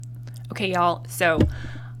Okay, y'all. So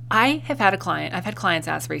I've had clients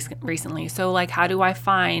ask recently, so like, how do I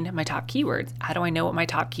find my top keywords? How do I know what my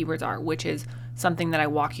top keywords are? Which is something that I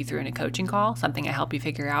walk you through in a coaching call, something I help you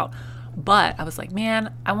figure out. But I was like,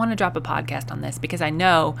 man, I want to drop a podcast on this because I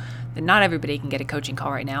know that not everybody can get a coaching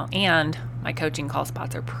call right now. And my coaching call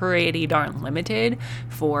spots are pretty darn limited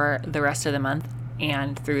for the rest of the month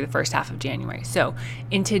and through the first half of January. So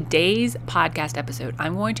in today's podcast episode,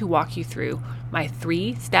 I'm going to walk you through my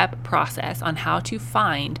 3-step process on how to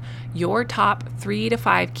find your top 3 to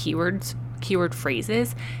 5 keyword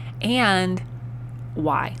phrases, and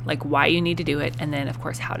why you need to do it, and then of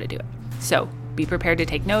course how to do it. So be prepared to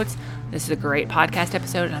take notes. This is a great podcast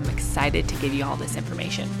episode, and I'm excited to give you all this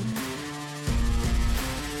information.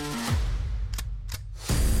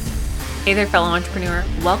 Hey there, fellow entrepreneur.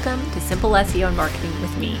 Welcome to Simple SEO and Marketing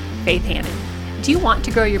with me, Faith Hannon. Do you want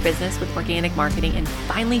to grow your business with organic marketing and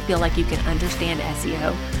finally feel like you can understand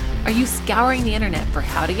SEO? Are you scouring the internet for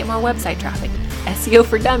how to get more website traffic, SEO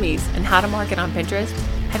for dummies, and how to market on Pinterest?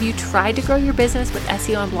 Have you tried to grow your business with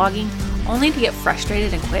SEO and blogging only to get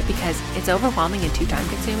frustrated and quit because it's overwhelming and too time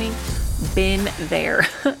consuming? Been there.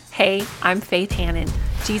 Hey, I'm Faith Hannon,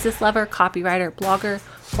 Jesus lover, copywriter, blogger,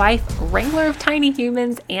 wife, wrangler of tiny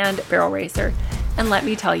humans, and barrel racer. And let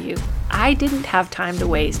me tell you, I didn't have time to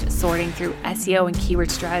waste sorting through SEO and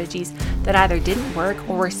keyword strategies that either didn't work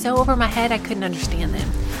or were so over my head I couldn't understand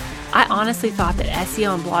them. I honestly thought that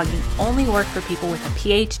SEO and blogging only worked for people with a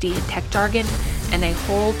PhD in tech jargon and a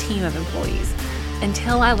whole team of employees,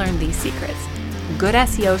 until I learned these secrets. Good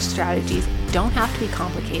SEO strategies don't have to be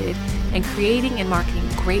complicated, and creating and marketing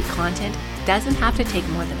great content doesn't have to take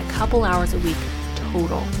more than a couple hours a week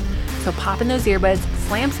total. So pop in those earbuds,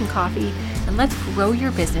 slam some coffee, and let's grow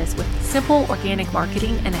your business with simple organic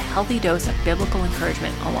marketing and a healthy dose of biblical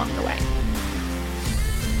encouragement along the way.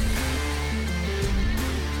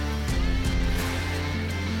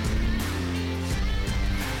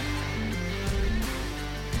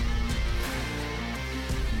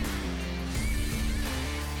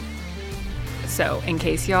 So in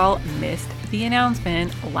case y'all missed the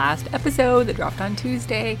announcement, last episode that dropped on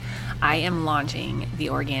Tuesday, I am launching the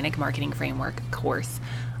Organic Marketing Framework course.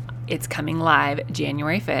 It's coming live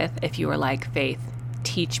January 5th. If you are like, Faith,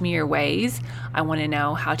 teach me your ways. I want to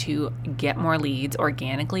know how to get more leads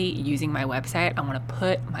organically using my website. I want to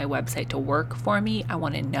put my website to work for me. I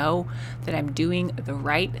want to know that I'm doing the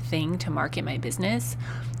right thing to market my business.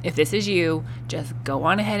 If this is you, just go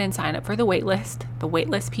on ahead and sign up for the waitlist. The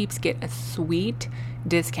waitlist peeps get a sweet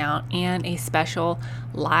discount and a special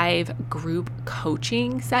live group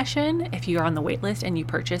coaching session. If you're on the waitlist and you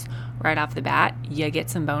purchase right off the bat, you get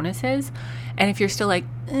some bonuses. And if you're still like,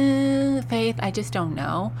 Faith, I just don't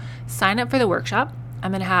know, sign up for the workshop. I'm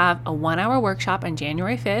going to have a 1-hour workshop on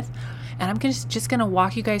January 5th, and I'm just going to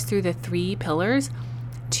walk you guys through the 3 pillars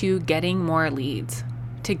to getting more leads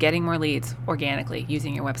organically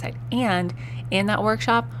using your website. And in that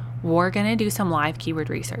workshop, we're going to do some live keyword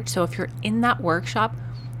research. So if you're in that workshop,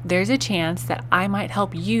 there's a chance that I might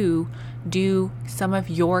help you do some of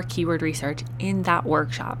your keyword research in that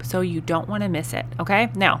workshop. So you don't want to miss it.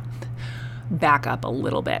 Okay. Now, back up a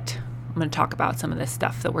little bit. I'm going to talk about some of this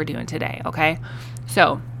stuff that we're doing today. Okay.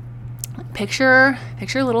 So picture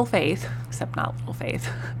little Faith, except not little Faith.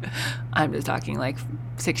 I'm just talking like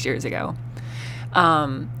 6 years ago.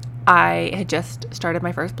 I had just started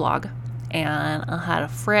my first blog, and I had a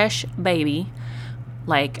fresh baby.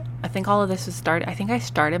 Like, I think all of this was started. I think I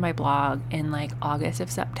started my blog in like August or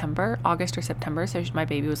September. So my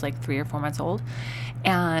baby was like 3 or 4 months old.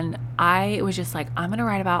 And I was just like, I'm going to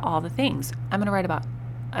write about all the things. I'm going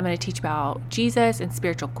to teach about Jesus and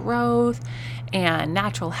spiritual growth and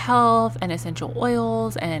natural health and essential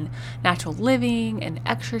oils and natural living and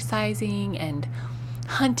exercising and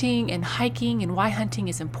hunting and hiking and why hunting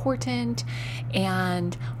is important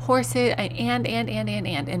and horses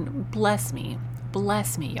and bless me,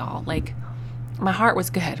 y'all. Like, my heart was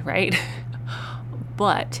good, right?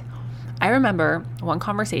 But I remember one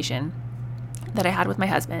conversation that I had with my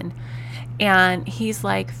husband, and he's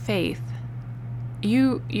like, Faith,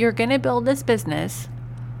 you're going to build this business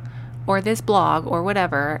or this blog or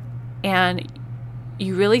whatever, and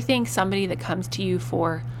you really think somebody that comes to you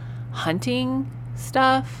for hunting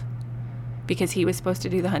stuff, because he was supposed to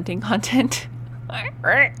do the hunting content.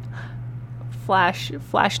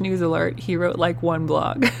 Flash news alert. He wrote like 1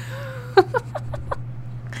 blog,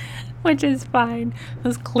 which is fine,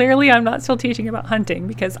 because clearly I'm not still teaching about hunting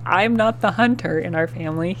because I'm not the hunter in our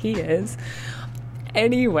family. He is.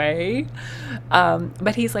 Anyway,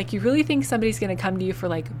 but he's like, you really think somebody's going to come to you for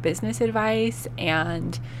like business advice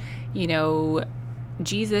and,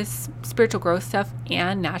 Jesus, spiritual growth stuff,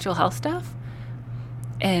 and natural health stuff.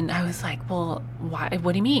 And I was like, well, why?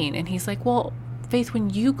 What do you mean? And he's like, well, Faith, when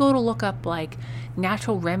you go to look up like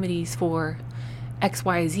natural remedies for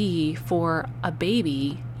XYZ for a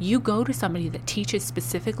baby, you go to somebody that teaches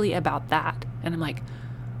specifically about that. And I'm like,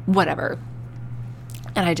 whatever.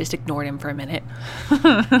 And I just ignored him for a minute.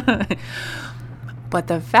 But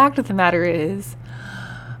the fact of the matter is,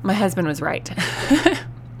 my husband was right.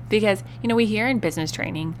 Because, we hear in business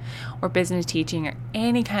training or business teaching or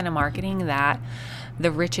any kind of marketing that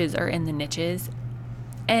the riches are in the niches.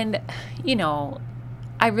 And,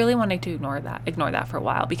 I really wanted to ignore that for a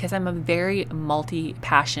while, because I'm a very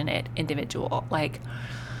multi-passionate individual. Like,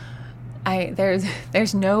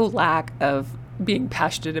 there's no lack of being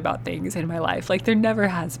passionate about things in my life. Like, there never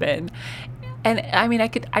has been. And I mean, I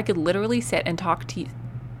could literally sit and talk to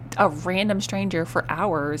a random stranger for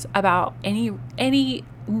hours about any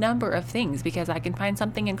number of things, because I can find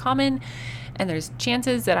something in common, and there's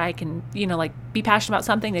chances that I can, be passionate about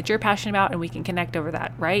something that you're passionate about, and we can connect over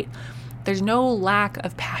that, right? There's no lack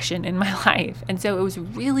of passion in my life. And so it was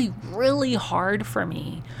really, really hard for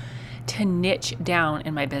me to niche down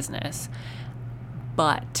in my business.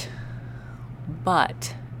 But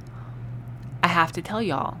I have to tell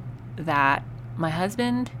y'all that my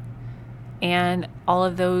husband and all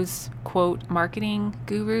of those quote marketing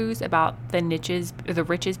gurus about the niches, or the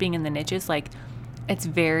riches being in the niches, like, it's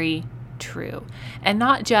very true. And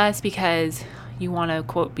not just because you want to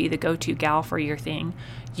quote be the go-to gal for your thing,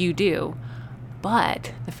 you do.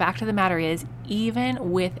 But the fact of the matter is,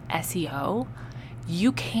 even with SEO,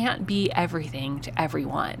 you can't be everything to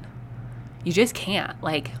everyone. You just can't.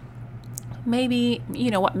 Like, maybe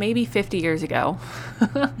 50 years ago,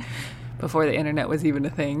 before the internet was even a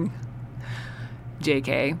thing,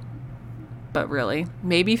 JK, but really,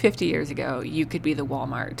 maybe 50 years ago, you could be the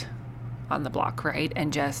Walmart on the block, right?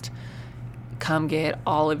 And just come get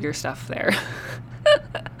all of your stuff there.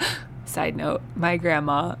 Side note, my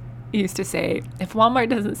grandma used to say, if Walmart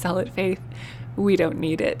doesn't sell it, Faith, we don't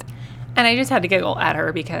need it. And I just had to giggle at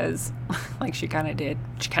her because, like, she kind of did.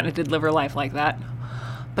 She kind of did live her life like that.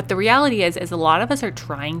 But the reality is a lot of us are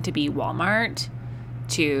trying to be Walmart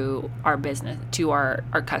to our business, to our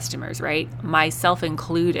customers, right? Myself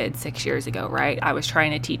included 6 years ago, right? I was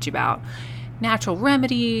trying to teach about natural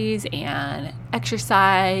remedies and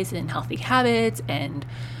exercise and healthy habits and,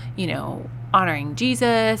 honoring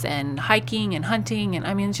Jesus and hiking and hunting. And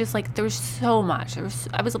I mean, it's just like, there was so much.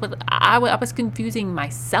 I was confusing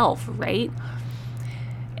myself, right?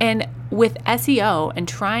 And with SEO and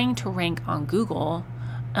trying to rank on Google,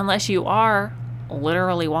 unless you are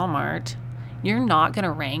literally Walmart, you're not going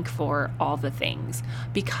to rank for all the things,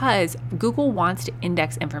 because Google wants to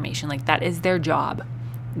index information. Like, that is their job.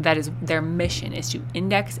 That is their mission, is to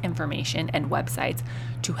index information and websites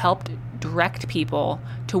to help direct people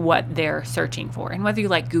to what they're searching for. And whether you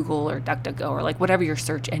like Google or DuckDuckGo or like whatever your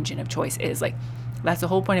search engine of choice is, like, that's the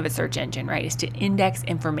whole point of a search engine, right? Is to index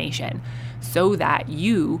information so that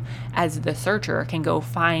you, as the searcher, can go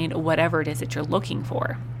find whatever it is that you're looking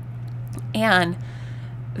for. And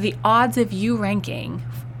the odds of you ranking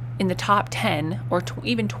in the top 10 or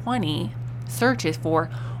even 20 searches for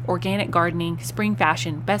organic gardening, spring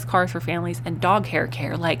fashion, best cars for families, and dog hair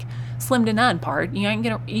care, like, slim to none, part.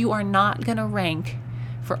 You are not gonna rank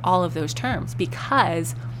for all of those terms,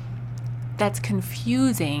 because that's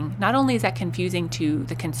confusing. Not only is that confusing to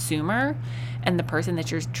the consumer and the person that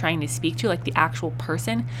you're trying to speak to, like the actual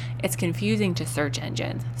person, it's confusing to search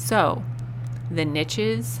engines. So the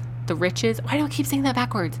niches, the riches, why do I keep saying that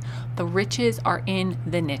backwards? The riches are in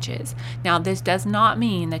the niches. Now, this does not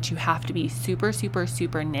mean that you have to be super, super,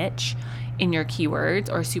 super niche in your keywords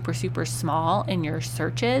or super, super small in your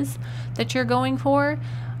searches that you're going for,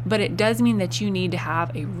 but it does mean that you need to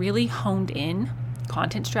have a really honed in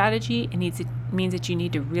content strategy. It means that you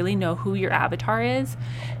need to really know who your avatar is,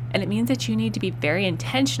 and it means that you need to be very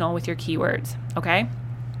intentional with your keywords, okay?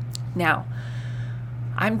 Now,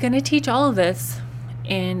 I'm going to teach all of this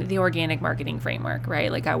in the organic marketing framework,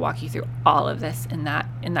 right? Like, I walk you through all of this in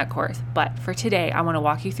that course. But for today, I want to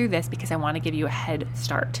walk you through this because I want to give you a head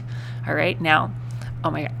start. All right. Now,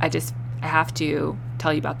 I have to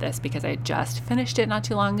tell you about this because I just finished it not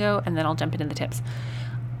too long ago, and then I'll jump into the tips.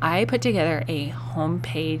 I put together a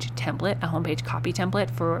homepage template, a homepage copy template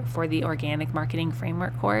for the organic marketing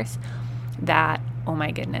framework course that, oh my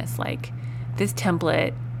goodness, like, this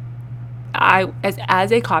template,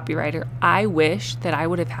 as a copywriter, I wish that I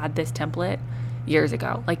would have had this template years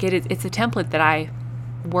ago. Like, it's a template that I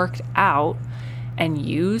worked out and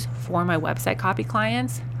use for my website copy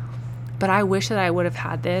clients, but I wish that I would have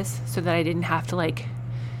had this so that I didn't have to, like,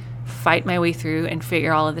 fight my way through and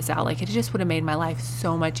figure all of this out. Like, it just would have made my life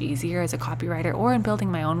so much easier as a copywriter or in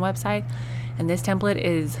building my own website. And this template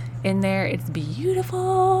is in there. It's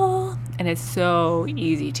beautiful and it's so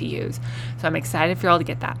easy to use. So I'm excited for y'all to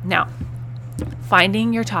get that. Now,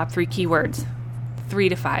 finding your top 3 keywords, 3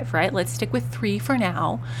 to 5, right? Let's stick with 3 for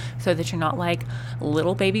now so that you're not like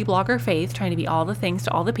little baby blogger Faith trying to be all the things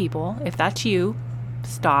to all the people. If that's you,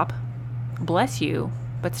 stop. Bless you,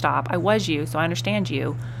 but stop. I was you, so I understand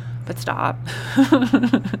you, but stop.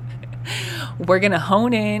 We're going to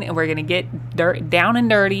hone in and we're going to get down and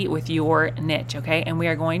dirty with your niche, okay? And we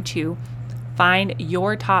are going to find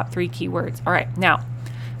your top 3 keywords. All right, now,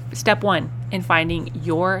 step 1 in finding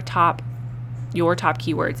your top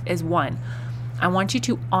keywords is 1. I want you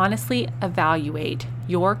to honestly evaluate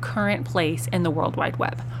your current place in the World Wide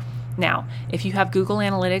Web. Now, if you have Google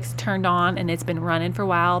Analytics turned on and it's been running for a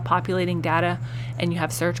while, populating data, and you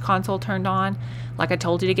have Search Console turned on, like I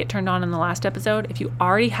told you to get turned on in the last episode, if you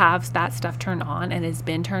already have that stuff turned on and it's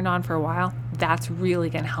been turned on for a while, that's really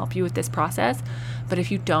going to help you with this process. But if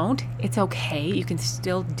you don't, it's okay. You can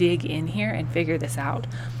still dig in here and figure this out.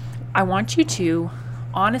 I want you to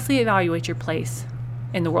honestly evaluate your place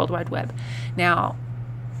in the World Wide Web. Now,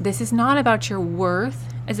 this is not about your worth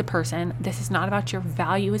as a person. This is not about your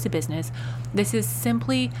value as a business. This is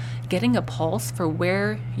simply getting a pulse for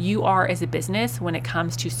where you are as a business when it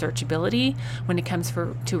comes to searchability, when it comes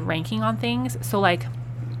to ranking on things. So like,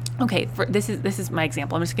 okay, this is my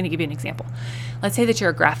example. I'm just going to give you an example. Let's say that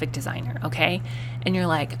you're a graphic designer, okay? And you're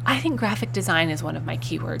like, I think graphic design is one of my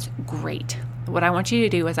keywords. Great. What I want you to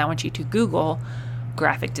do is I want you to Google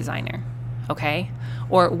graphic designer, okay?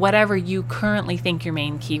 Or whatever you currently think your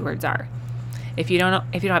main keywords are. If you don't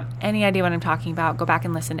have any idea what I'm talking about, go back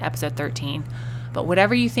and listen to episode 13. But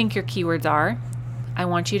whatever you think your keywords are, I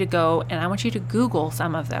want you to go and I want you to Google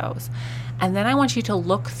some of those. And then I want you to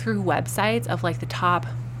look through websites of like the top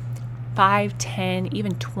 5, 10,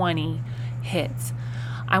 even 20 hits.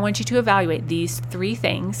 I want you to evaluate these 3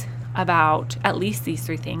 things about, at least these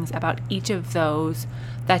 3 things about each of those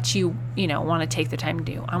that you want to take the time to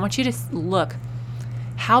do. I want you to look,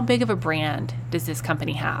 how big of a brand does this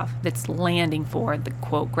company have that's landing for the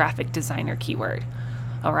quote graphic designer keyword?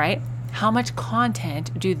 All right. How much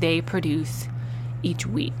content do they produce each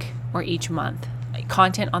week or each month?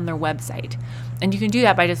 Content on their website. And you can do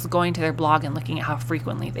that by just going to their blog and looking at how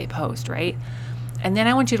frequently they post, right? And then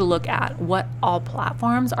I want you to look at what all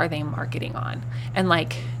platforms are they marketing on, and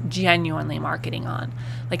like genuinely marketing on.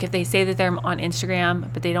 Like if they say that they're on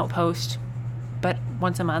Instagram, but they don't post but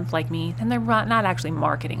once a month like me, then they're not actually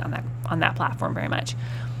marketing on that platform very much.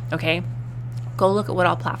 Okay? Go look at what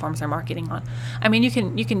all platforms they're marketing on. I mean, you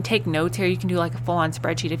can take notes here. You can do like a full-on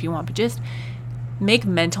spreadsheet if you want, but just make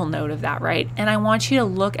mental note of that, right? And I want you to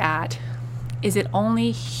look at, is it only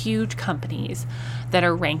huge companies that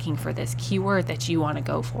are ranking for this keyword that you want to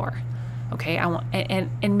go for? Okay,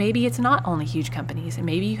 and maybe it's not only huge companies, and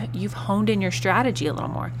maybe you've honed in your strategy a little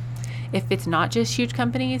more. If it's not just huge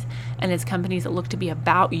companies and it's companies that look to be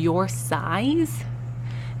about your size,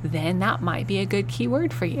 then that might be a good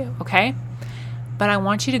keyword for you, okay? But I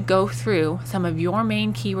want you to go through some of your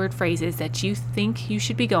main keyword phrases that you think you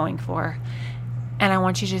should be going for, and I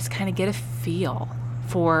want you to just kind of get a feel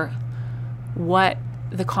for what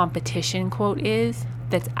the competition quote is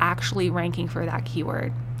that's actually ranking for that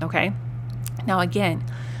keyword, okay? Now again,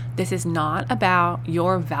 this is not about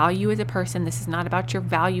your value as a person. This is not about your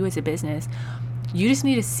value as a business. You just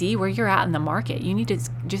need to see where you're at in the market. You need to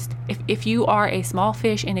just, if you are a small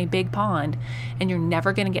fish in a big pond and you're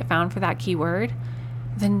never going to get found for that keyword,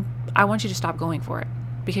 then I want you to stop going for it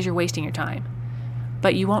because you're wasting your time.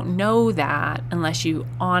 But you won't know that unless you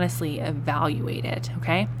honestly evaluate it,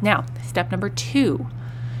 okay? Now, step number 2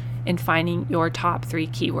 in finding your top 3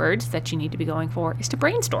 keywords that you need to be going for is to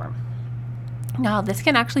brainstorm. Now, this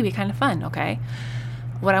can actually be kind of fun, okay?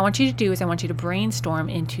 What I want you to do is I want you to brainstorm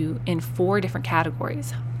in 4 different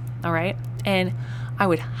categories, all right? And I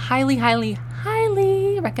would highly, highly,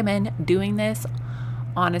 highly recommend doing this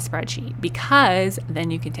on a spreadsheet, because then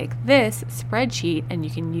you can take this spreadsheet and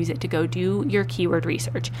you can use it to go do your keyword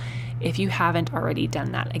research if you haven't already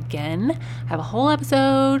done that. Again, I have a whole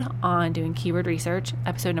episode on doing keyword research,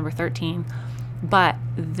 episode number 13. But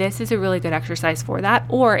this is a really good exercise for that,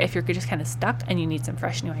 or if you're just kind of stuck and you need some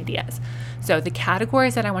fresh new ideas. So the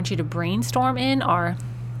categories that I want you to brainstorm in are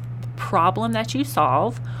problem that you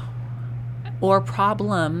solve, or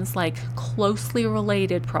problems like closely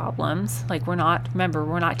related problems. Like we're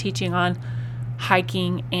not teaching on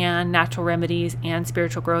hiking and natural remedies and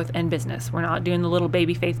spiritual growth and business. We're not doing the little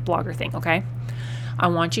baby faith blogger thing, okay? I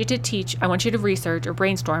want you to research or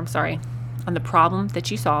brainstorm, on the problem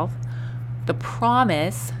that you solve, the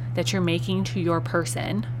promise that you're making to your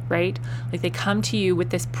person, right? Like they come to you with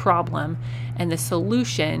this problem and the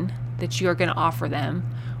solution that you're going to offer them,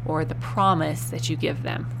 or the promise that you give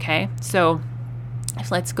them. Okay. So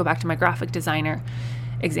let's go back to my graphic designer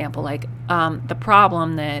example. Like the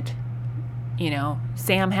problem that,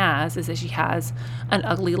 Sam has is that she has an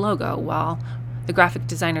ugly logo. Well, the graphic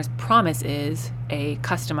designer's promise is a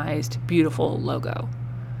customized, beautiful logo.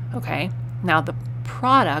 Okay. Now the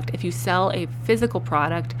product, if you sell a physical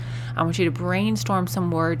product, I want you to brainstorm some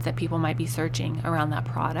words that people might be searching around that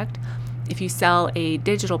product. If you sell a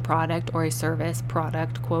digital product or a service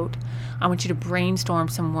product, quote, I want you to brainstorm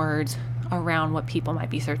some words around what people might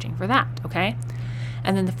be searching for that, okay?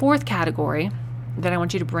 And then the fourth category that I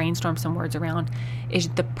want you to brainstorm some words around is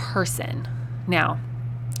the person. Now,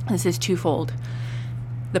 this is twofold.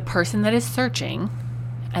 The person that is searching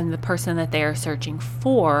and the person that they are searching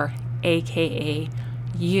for, aka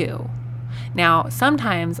you. Now,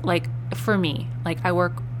 sometimes, like for me, like I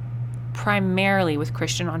work primarily with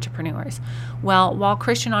Christian entrepreneurs. Well, while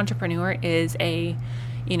Christian entrepreneur is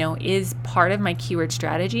is part of my keyword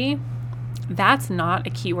strategy, that's not a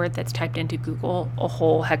keyword that's typed into Google a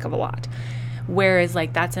whole heck of a lot. Whereas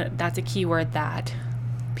like that's a keyword that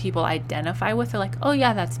people identify with. They're like, oh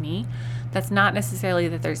yeah, that's me. That's not necessarily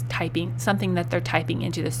that there's something that they're typing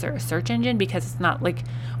into the search engine, because it's not like,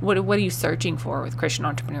 what are you searching for with Christian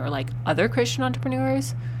entrepreneur? Like other Christian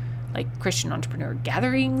entrepreneurs, like Christian entrepreneur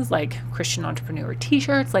gatherings, like Christian entrepreneur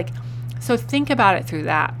t-shirts, like, so think about it through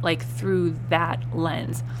that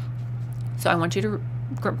lens. So I want you to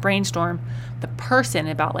brainstorm the person,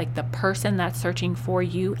 about like the person that's searching for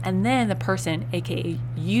you, and then the person, aka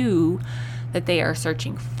you, that they are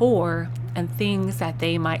searching for, and things that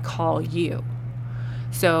they might call you.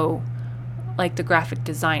 So like the graphic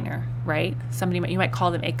designer, right? You might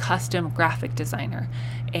call them a custom graphic designer,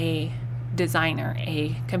 a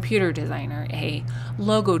computer designer, a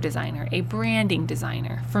logo designer, a branding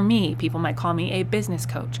designer. For me, people might call me a business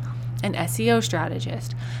coach, an SEO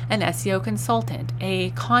strategist, an SEO consultant, a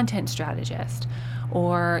content strategist,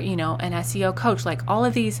 or, an SEO coach. Like all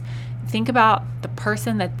of these, think about the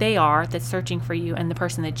person that they are that's searching for you and the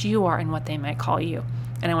person that you are and what they might call you.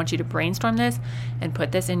 And I want you to brainstorm this and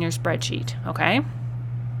put this in your spreadsheet, okay?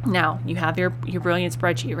 Now, you have your brilliant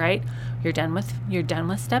spreadsheet, right? You're done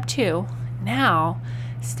with step 2. Now,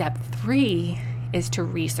 step 3 is to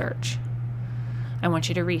research. I want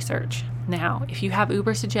you to research. Now, if you have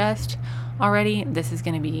Ubersuggest already, this is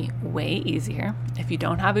going to be way easier. If you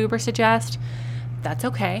don't have Ubersuggest, that's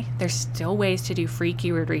okay. There's still ways to do free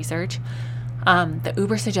keyword research. The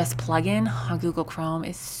Ubersuggest plugin on Google Chrome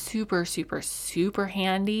is super, super, super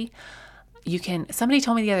handy. Somebody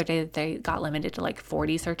told me the other day that they got limited to like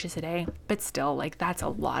 40 searches a day, but still, like, that's a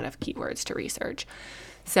lot of keywords to research.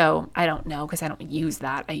 So I don't know, because I don't use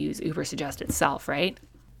that. I use Ubersuggest itself, right?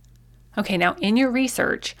 Okay, now in your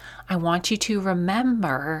research, I want you to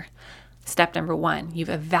remember step number 1. You've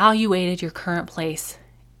evaluated your current place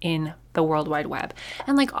in the World Wide Web.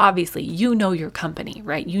 And like, obviously, your company,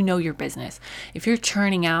 right? Your business. If you're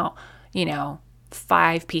churning out,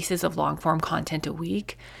 5 pieces of long form content a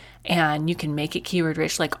week, and you can make it keyword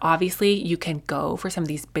rich, like obviously you can go for some of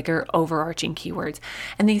these bigger overarching keywords.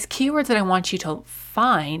 And these keywords that I want you to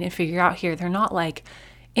find and figure out here, they're not like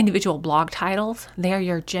individual blog titles. They are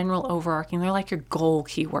your general overarching, they're like your goal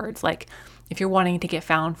keywords. Like if you're wanting to get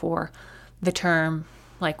found for the term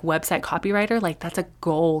like website copywriter, like that's a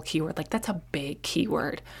goal keyword, like that's a big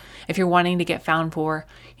keyword. If you're wanting to get found for,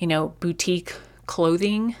 boutique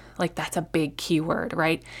clothing, like that's a big keyword,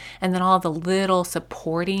 right? And then all the little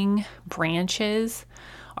supporting branches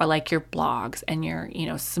are like your blogs and your,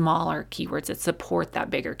 smaller keywords that support that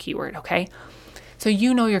bigger keyword, okay? So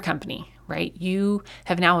your company, right? You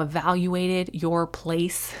have now evaluated your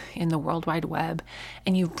place in the World Wide Web,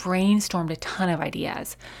 and you've brainstormed a ton of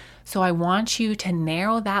ideas. So I want you to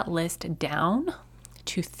narrow that list down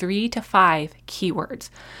to 3 to 5 keywords.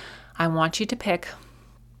 I want you to pick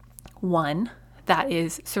one that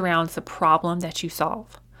surrounds the problem that you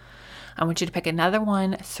solve. I want you to pick another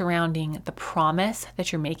one surrounding the promise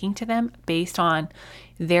that you're making to them based on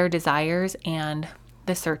their desires and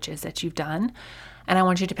the searches that you've done. And I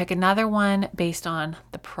want you to pick another one based on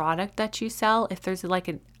the product that you sell, if there's like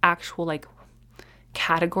an actual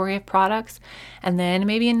category of products. And then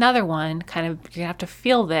maybe another one, kind of, you're gonna have to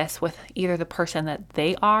feel this with either the person that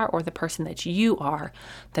they are or the person that you are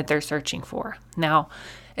that they're searching for. Now,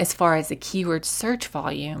 as far as the keyword search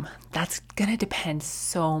volume, that's gonna depend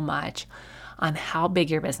so much on how big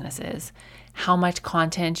your business is, how much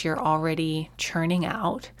content you're already churning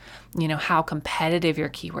out, how competitive your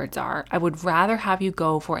keywords are. I would rather have you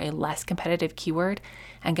go for a less competitive keyword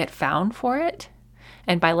and get found for it.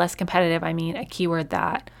 And by less competitive, I mean a keyword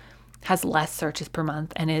that has less searches per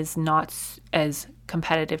month and is not as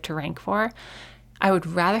competitive to rank for. I would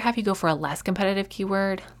rather have you go for a less competitive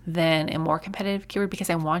keyword than a more competitive keyword,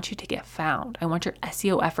 because I want you to get found. I want your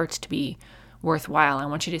SEO efforts to be worthwhile. I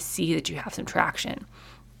want you to see that you have some traction.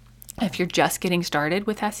 If you're just getting started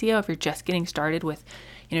with SEO, if you're just getting started with,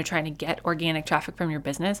 trying to get organic traffic from your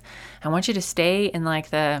business, I want you to stay in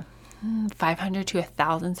like the 500 to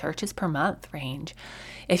 1,000 searches per month range.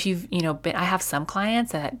 If you've, I have some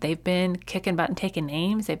clients that they've been kicking butt and taking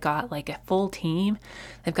names. They've got like a full team.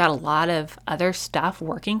 They've got a lot of other stuff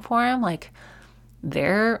working for them. Like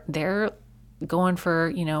they're going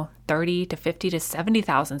for, 30 to 50 to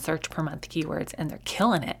 70,000 search per month keywords, and they're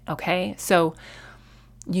killing it. Okay. So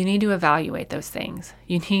you need to evaluate those things.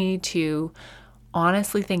 You need to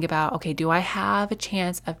honestly think about, okay, do I have a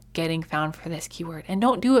chance of getting found for this keyword? And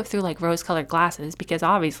don't do it through like rose-colored glasses, because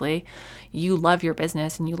obviously you love your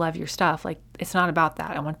business and you love your stuff. Like, it's not about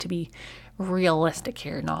that. I want to be realistic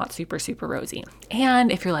here, not super, super rosy. And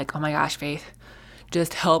if you're like, oh my gosh, Faith,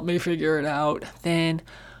 just help me figure it out, then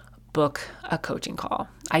book a coaching call.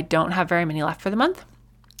 I don't have very many left for the month.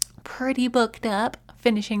 Pretty booked up,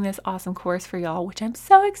 finishing this awesome course for y'all, which I'm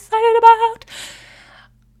so excited about.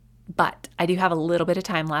 But I do have a little bit of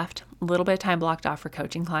time left, a little bit of time blocked off for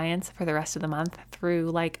coaching clients for the rest of the month through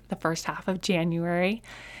like the first half of January.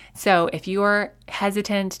 So if you're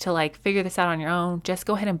hesitant to like figure this out on your own, just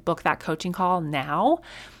go ahead and book that coaching call now,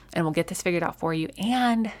 and we'll get this figured out for you.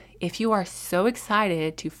 And if you are so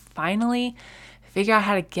excited to finally figure out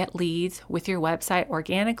how to get leads with your website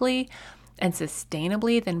organically and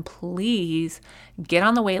sustainably, then please get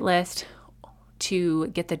on the wait list to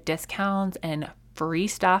get the discounts and free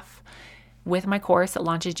stuff with my course that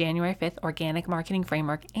launches January 5th, Organic Marketing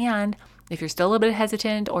Framework. And if you're still a little bit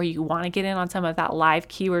hesitant, or you want to get in on some of that live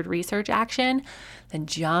keyword research action, then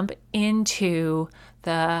jump into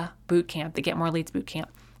the bootcamp, the Get More Leads bootcamp.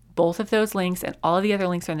 Both of those links and all of the other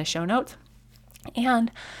links are in the show notes.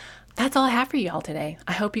 And that's all I have for y'all today.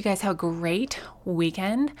 I hope you guys have a great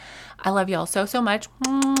weekend. I love y'all so, so much.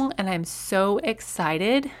 And I'm so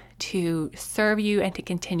excited to serve you and to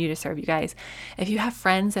continue to serve you guys. If you have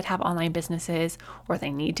friends that have online businesses, or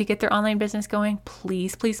they need to get their online business going,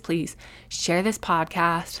 please, please, please share this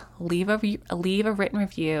podcast, leave a written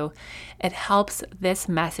review. It helps this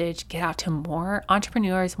message get out to more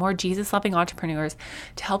entrepreneurs, more Jesus-loving entrepreneurs,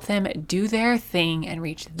 to help them do their thing and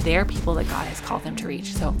reach their people that God has called them to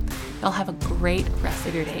reach. So y'all have a great rest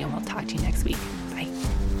of your day, and we'll talk to you next week. Bye.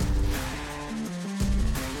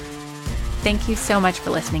 Thank you so much for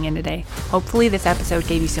listening in today. Hopefully this episode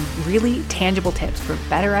gave you some really tangible tips for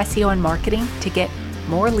better SEO and marketing to get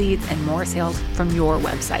more leads and more sales from your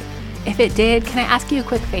website. If it did, can I ask you a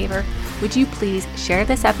quick favor? Would you please share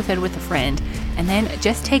this episode with a friend, and then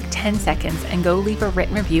just take 10 seconds and go leave a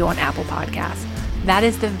written review on Apple Podcasts. That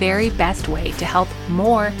is the very best way to help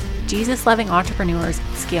more Jesus-loving entrepreneurs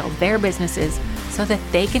scale their businesses so that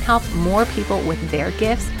they can help more people with their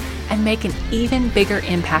gifts and make an even bigger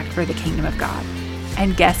impact for the kingdom of God.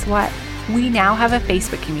 And guess what? We now have a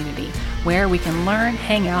Facebook community where we can learn,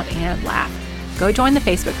 hang out, and laugh. Go join the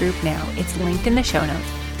Facebook group now. It's linked in the show notes.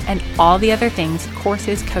 And all the other things,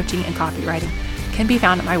 courses, coaching, and copywriting, can be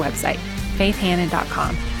found at my website,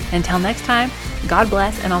 faithhannon.com. Until next time, God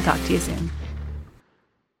bless, and I'll talk to you soon.